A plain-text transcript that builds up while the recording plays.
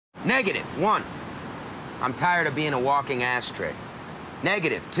-1, I'm tired of being a walking ashtray.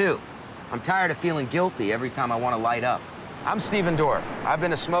 -2, I'm tired of feeling guilty every time I want to light up. I'm Stephen Dorff. I've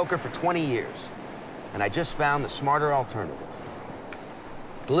been a smoker for 20 years, and I just found the smarter alternative.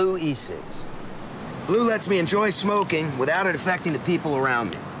 Blue e-cigs. Blue lets me enjoy smoking without it affecting the people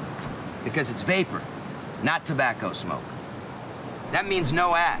around me, because it's vapor, not tobacco smoke. That means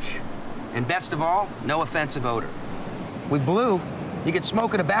no ash, and best of all, no offensive odor. With Blue, you can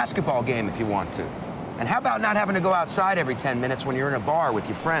smoke at a basketball game if you want to. And how about not having to go outside every 10 minutes when you're in a bar with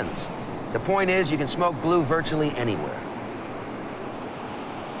your friends? The point is, you can smoke Blue virtually anywhere.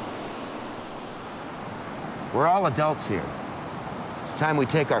 We're all adults here. It's time we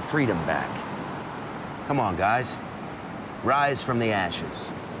take our freedom back. Come on, guys. Rise from the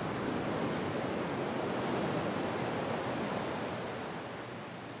ashes.